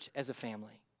the church as a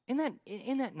family.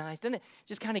 Isn't that nice? Doesn't it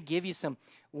just kind of give you some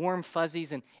warm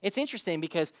fuzzies? And it's interesting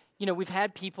because, we've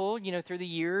had people, through the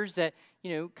years that,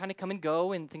 kind of come and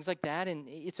go and things like that. And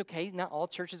it's okay. Not all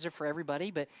churches are for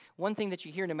everybody. But one thing that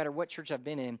you hear no matter what church I've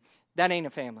been in, that ain't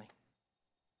a family.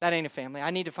 That ain't a family.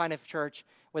 I need to find a church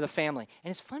with a family.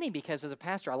 And it's funny because as a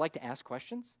pastor, I like to ask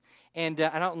questions. And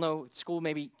I don't know, school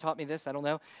maybe taught me this, I don't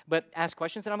know. But ask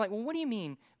questions. And I'm like, well, what do you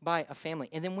mean by a family?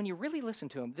 And then when you really listen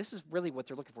to them, this is really what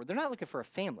they're looking for. They're not looking for a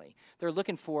family. They're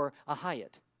looking for a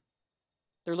Hyatt.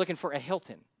 They're looking for a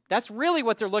Hilton. That's really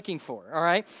what they're looking for, all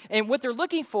right? And what they're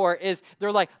looking for is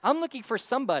they're like, I'm looking for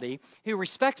somebody who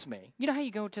respects me. You know how you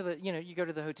go to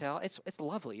the hotel? It's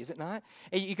lovely, is it not?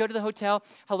 And you go to the hotel,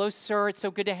 hello, sir, it's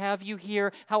so good to have you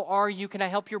here. How are you? Can I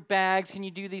help your bags? Can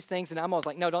you do these things? And I'm always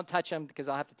like, no, don't touch them because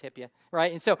I'll have to tip you,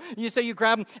 right? And so you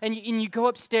grab them and you go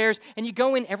upstairs and you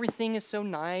go in, everything is so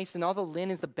nice and all the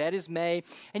linens, the bed is made.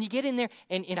 And you get in there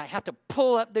and I have to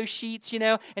pull up those sheets,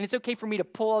 and it's okay for me to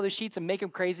pull all the sheets and make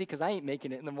them crazy because I ain't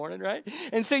making it in the morning, right?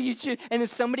 And so and then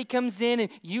somebody comes in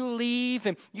and you leave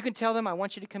and you can tell them, I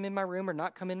want you to come in my room or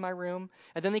not come in my room.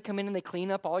 And then they come in and they clean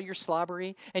up all your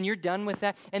slobbery and you're done with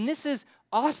that. And this is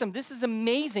awesome. This is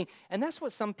amazing. And that's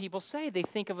what some people say. They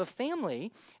think of a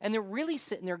family and they're really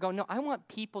sitting there going, no, I want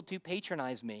people to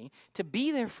patronize me, to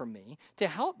be there for me, to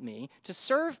help me, to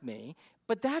serve me.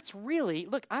 But that's really,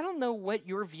 look, I don't know what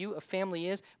your view of family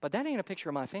is, but that ain't a picture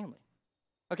of my family.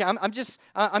 Okay, I'm just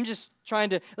trying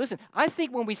to listen. I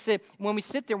think when we sit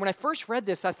there, when I first read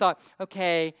this, I thought,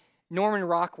 okay, Norman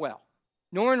Rockwell,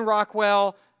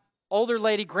 older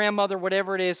lady, grandmother,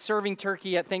 whatever it is, serving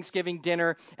turkey at Thanksgiving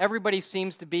dinner. Everybody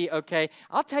seems to be okay.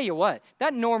 I'll tell you what,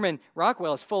 that Norman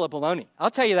Rockwell is full of baloney. I'll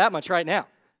tell you that much right now.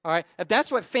 All right, if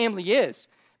that's what family is,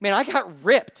 man, I got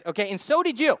ripped. Okay, and so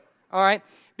did you. All right,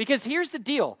 because here's the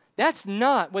deal. That's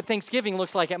not what Thanksgiving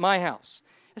looks like at my house.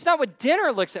 It's not what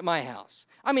dinner looks at my house.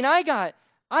 I mean, I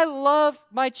love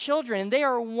my children, and they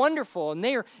are wonderful, and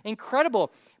they are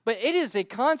incredible. But it is a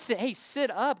constant, hey, sit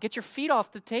up, get your feet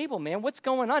off the table, man. What's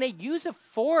going on? Hey, use a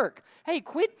fork. Hey,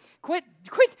 quit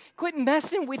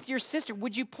messing with your sister.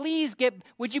 Would you please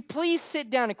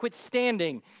sit down and quit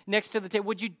standing next to the table?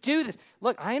 Would you do this?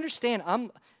 Look, I understand.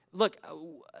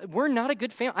 We're not a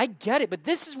good family. I get it, but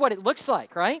this is what it looks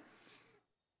like, right?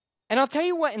 And I'll tell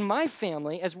you what, in my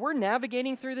family, as we're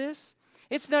navigating through this,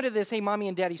 it's none of this, hey, mommy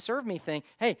and daddy serve me thing.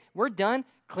 Hey, we're done.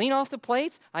 Clean off the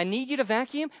plates. I need you to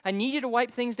vacuum. I need you to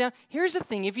wipe things down. Here's the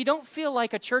thing. If you don't feel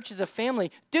like a church is a family,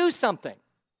 do something.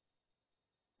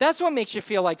 That's what makes you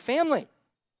feel like family.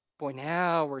 Boy,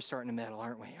 now we're starting to meddle,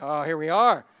 aren't we? Oh, here we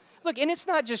are. Look, and it's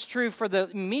not just true for the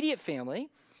immediate family.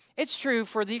 It's true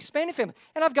for the expanded family.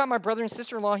 And I've got my brother and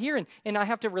sister-in-law here, and I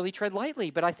have to really tread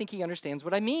lightly, but I think he understands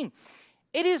what I mean.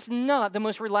 It is not the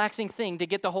most relaxing thing to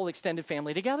get the whole extended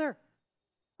family together.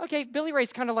 Okay, Billy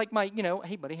Ray's kind of like my,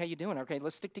 hey, buddy, how you doing? Okay,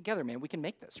 let's stick together, man. We can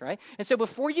make this, right? And so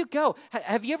before you go,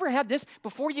 have you ever had this?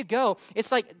 Before you go,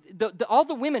 it's like all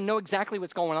the women know exactly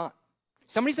what's going on.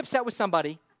 Somebody's upset with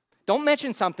somebody. Don't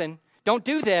mention something. Don't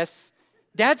do this.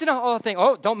 Dads in a whole thing.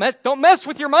 Oh, don't mess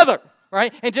with your mother,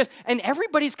 right? And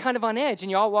everybody's kind of on edge, and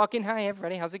you all walk in. Hi,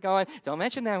 everybody, how's it going? Don't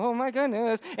mention that. Oh my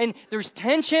goodness. And there's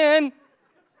tension.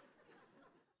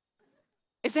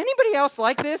 Is anybody else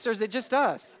like this, or is it just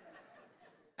us?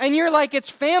 And you're like, it's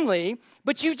family,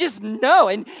 but you just know.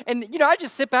 And I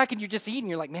just sit back and you're just eating.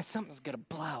 You're like, man, something's gonna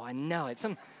blow. I know it.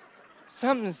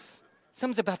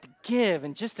 Something's about to give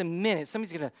in just a minute.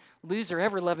 Somebody's going to lose their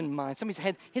ever-loving mind.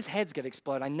 His head's going to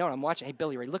explode. I know it. I'm watching. Hey,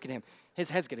 Billy Ray, look at him. His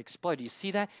head's going to explode. Do you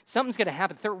see that? Something's going to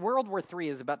happen. World War III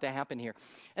is about to happen here.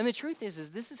 And the truth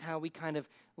is this is how we kind of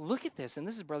look at this. And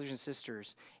this is brothers and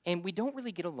sisters. And we don't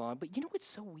really get along. But you know what's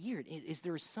so weird is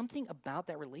there is something about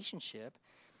that relationship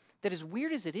that, as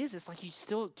weird as it is, it's like you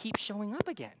still keep showing up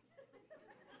again.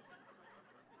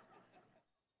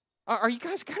 Are you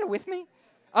guys kind of with me?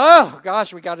 Oh,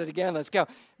 gosh, we got it again. Let's go.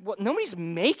 Well, nobody's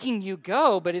making you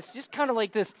go, but it's just kind of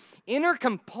like this inner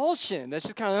compulsion. That's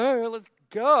just kind of, oh, let's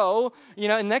go.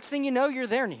 And next thing you know, you're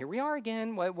there, and here we are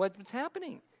again. What's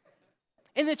happening?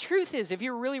 And the truth is, if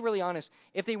you're really, really honest,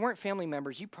 if they weren't family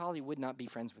members, you probably would not be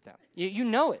friends with them. You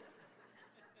know it.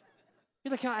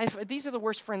 You're like, these are the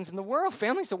worst friends in the world.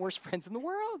 Family's the worst friends in the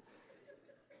world.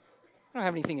 I don't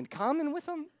have anything in common with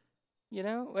them.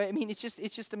 I mean, it's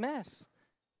just a mess.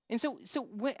 And so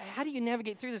how do you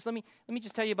navigate through this? Let me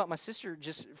just tell you about my sister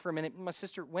just for a minute. My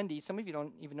sister Wendy. Some of you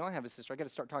don't even know I have a sister. I got to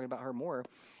start talking about her more.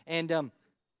 And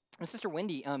my sister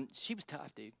Wendy, she was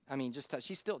tough, dude. I mean, just tough.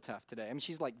 She's still tough today. I mean,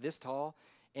 she's like this tall,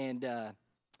 and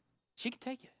she could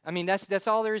take you. I mean, that's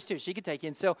all there is to it. She could take you.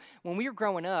 And so when we were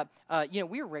growing up,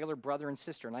 we were regular brother and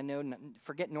sister. And I know,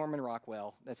 forget Norman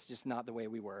Rockwell. That's just not the way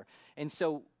we were. And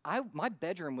so my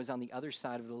bedroom was on the other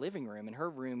side of the living room, and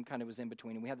her room kind of was in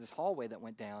between. And we had this hallway that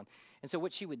went down. And so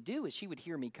what she would do is she would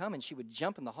hear me come, and she would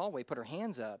jump in the hallway, put her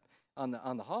hands up on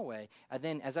the hallway. And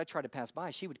then as I tried to pass by,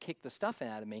 she would kick the stuff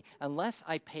out of me unless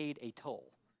I paid a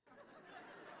toll.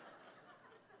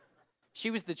 She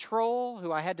was the troll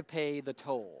who I had to pay the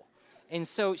toll. And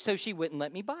so she wouldn't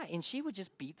let me by, and she would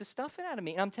just beat the stuff out of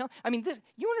me. And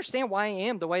you understand why I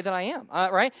am the way that I am,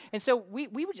 right? And so we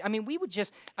would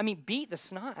just beat the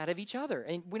snot out of each other.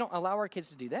 And we don't allow our kids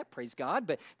to do that, praise God.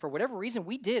 But for whatever reason,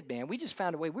 we did, man. We just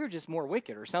found a way. We were just more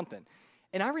wicked or something.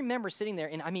 And I remember sitting there,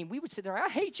 and we would sit there, I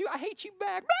hate you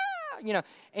back, blah!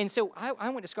 And so I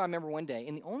went to school, I remember one day,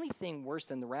 and the only thing worse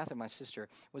than the wrath of my sister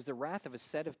was the wrath of a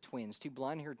set of twins, two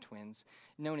blonde-haired twins,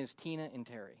 known as Tina and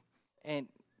Terry. And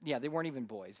yeah, they weren't even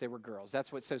boys. They were girls.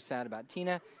 That's what's so sad about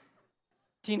Tina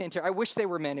and Terry. I wish they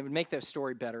were men. It would make the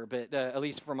story better, but at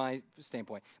least from my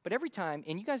standpoint. But every time,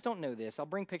 and you guys don't know this, I'll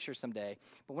bring pictures someday,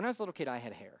 but when I was a little kid, I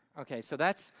had hair. Okay, so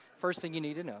that's first thing you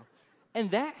need to know.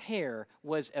 And that hair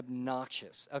was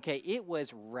obnoxious. Okay, it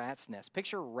was rat's nest.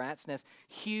 Picture rat's nest,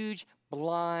 huge,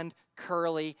 blonde,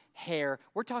 curly hair.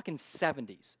 We're talking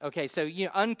 70s. Okay, so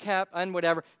unkept,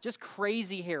 whatever, just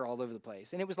crazy hair all over the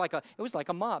place. And it was like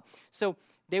a mop. So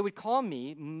they would call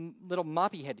me little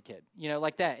moppy head kid,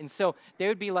 like that. And so they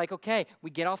would be like, okay, we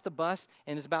get off the bus,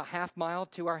 and it's about half mile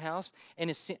to our house,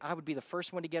 and I would be the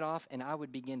first one to get off, and I would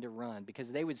begin to run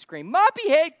because they would scream, moppy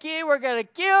head kid, we're going to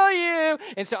kill you.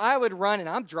 And so I would run, and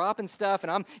I'm dropping stuff, and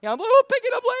I'm like, we'll pick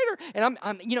it up later. And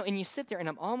I'm and you sit there, and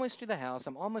I'm almost to the house.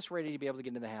 I'm almost ready to be able to get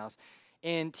into the house.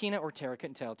 And Tina or Tara,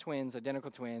 couldn't tell, twins,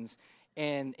 identical twins,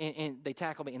 and they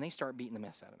tackle me, and they start beating the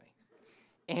mess out of me.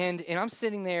 And I'm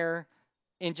sitting there,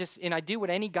 and I do what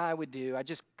any guy would do. I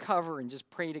just cover and just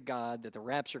pray to God that the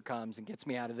rapture comes and gets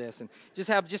me out of this, and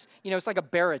it's like a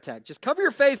bear attack. Just cover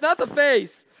your face, not the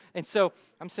face. And so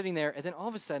I'm sitting there, and then all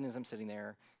of a sudden, as I'm sitting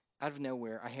there, out of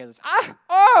nowhere, I hear this,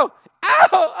 oh, yeah,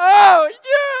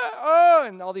 oh,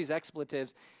 and all these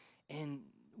expletives. And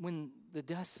when the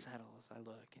dust settles, I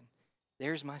look, and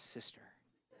there's my sister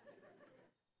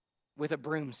with a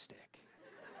broomstick,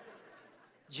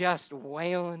 just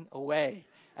wailing away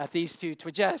at these two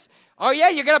twins. Oh yeah,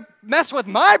 you're gonna mess with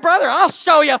my brother? I'll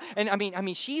show you.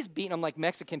 And she's beating them like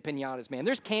Mexican piñatas, man.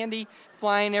 There's candy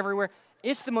flying everywhere.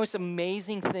 It's the most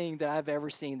amazing thing that I've ever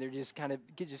seen. They're just kind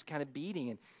of beating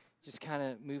and just kind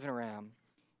of moving around.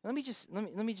 Let me just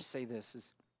say this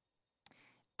is,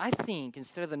 I think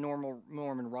instead of the normal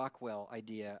Norman Rockwell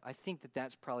idea, I think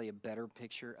that's probably a better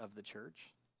picture of the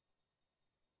church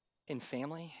and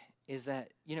family. Is that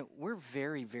we're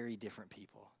very, very different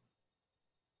people.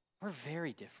 We're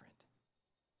very different.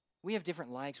 We have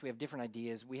different likes. We have different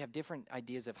ideas. We have different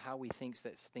ideas of how we think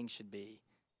that things should be.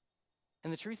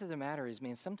 And the truth of the matter is,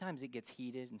 man, sometimes it gets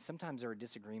heated, and sometimes there are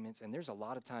disagreements, and there's a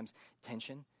lot of times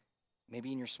tension.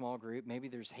 Maybe in your small group, maybe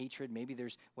there's hatred, maybe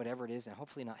there's whatever it is, and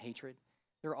hopefully not hatred.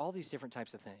 There are all these different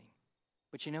types of things.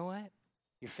 But you know what?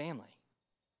 You're family.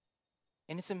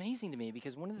 And it's amazing to me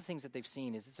because one of the things that they've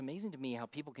seen is it's amazing to me how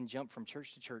people can jump from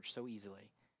church to church so easily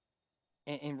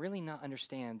and really not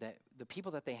understand that the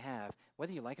people that they have,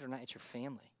 whether you like it or not, it's your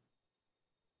family.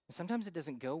 And sometimes it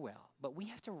doesn't go well, but we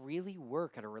have to really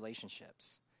work at our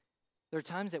relationships. There are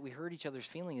times that we hurt each other's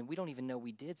feelings and we don't even know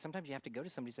we did. Sometimes you have to go to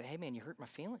somebody and say, hey, man, you hurt my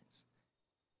feelings.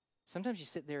 Sometimes you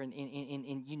sit there and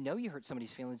you know you hurt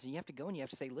somebody's feelings and you have to go and you have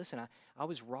to say, listen, I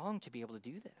was wrong to be able to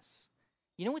do this.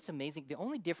 You know what's amazing? The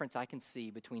only difference I can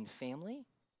see between family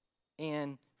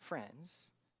and friends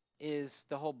is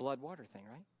the whole blood water thing,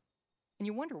 right? And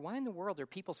you wonder, why in the world are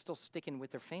people still sticking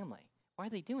with their family? Why are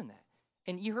they doing that?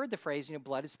 And you heard the phrase,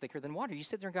 blood is thicker than water. You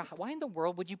sit there and go, why in the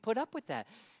world would you put up with that?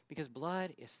 Because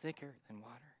blood is thicker than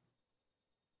water.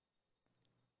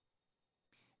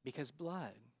 Because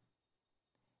blood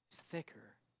is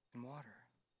thicker than water.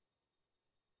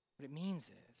 What it means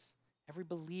is every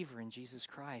believer in Jesus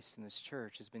Christ in this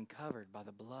church has been covered by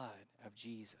the blood of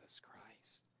Jesus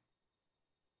Christ.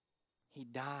 He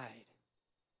died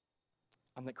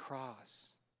on the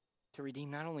cross to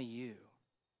redeem not only you,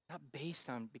 not based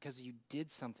on because you did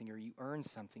something or you earned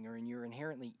something or you're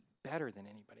inherently better than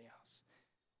anybody else,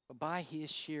 but by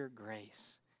his sheer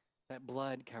grace, that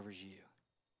blood covers you.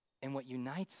 And what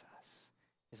unites us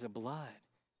is the blood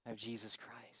of Jesus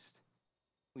Christ.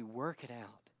 We work it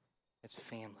out as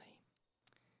family.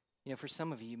 For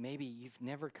some of you, maybe you've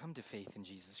never come to faith in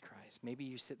Jesus Christ. Maybe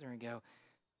you sit there and go,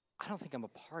 I don't think I'm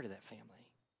a part of that family.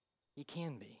 You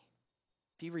can be.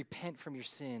 If you repent from your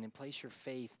sin and place your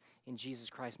faith in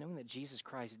Jesus Christ, knowing that Jesus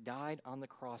Christ died on the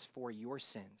cross for your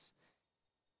sins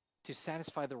to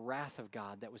satisfy the wrath of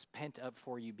God that was pent up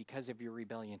for you because of your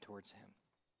rebellion towards him,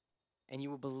 and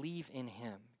you will believe in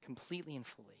him completely and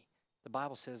fully, the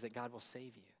Bible says that God will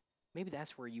save you. Maybe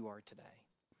that's where you are today.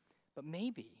 But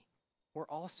maybe we're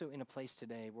also in a place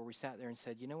today where we sat there and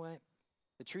said, you know what?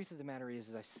 The truth of the matter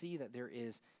is I see that there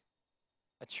is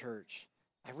a church.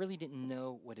 I really didn't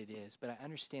know what it is, but I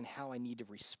understand how I need to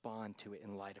respond to it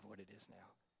in light of what it is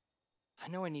now. I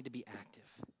know I need to be active.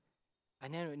 I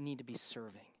know I need to be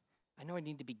serving. I know I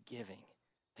need to be giving.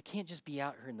 I can't just be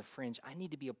out here in the fringe. I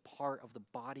need to be a part of the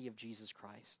body of Jesus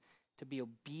Christ, to be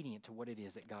obedient to what it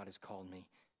is that God has called me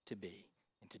to be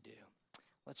and to do.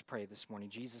 Let's pray this morning.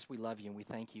 Jesus, we love you and we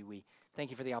thank you. We thank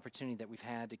you for the opportunity that we've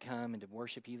had to come and to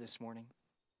worship you this morning.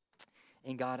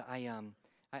 And God, I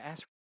ask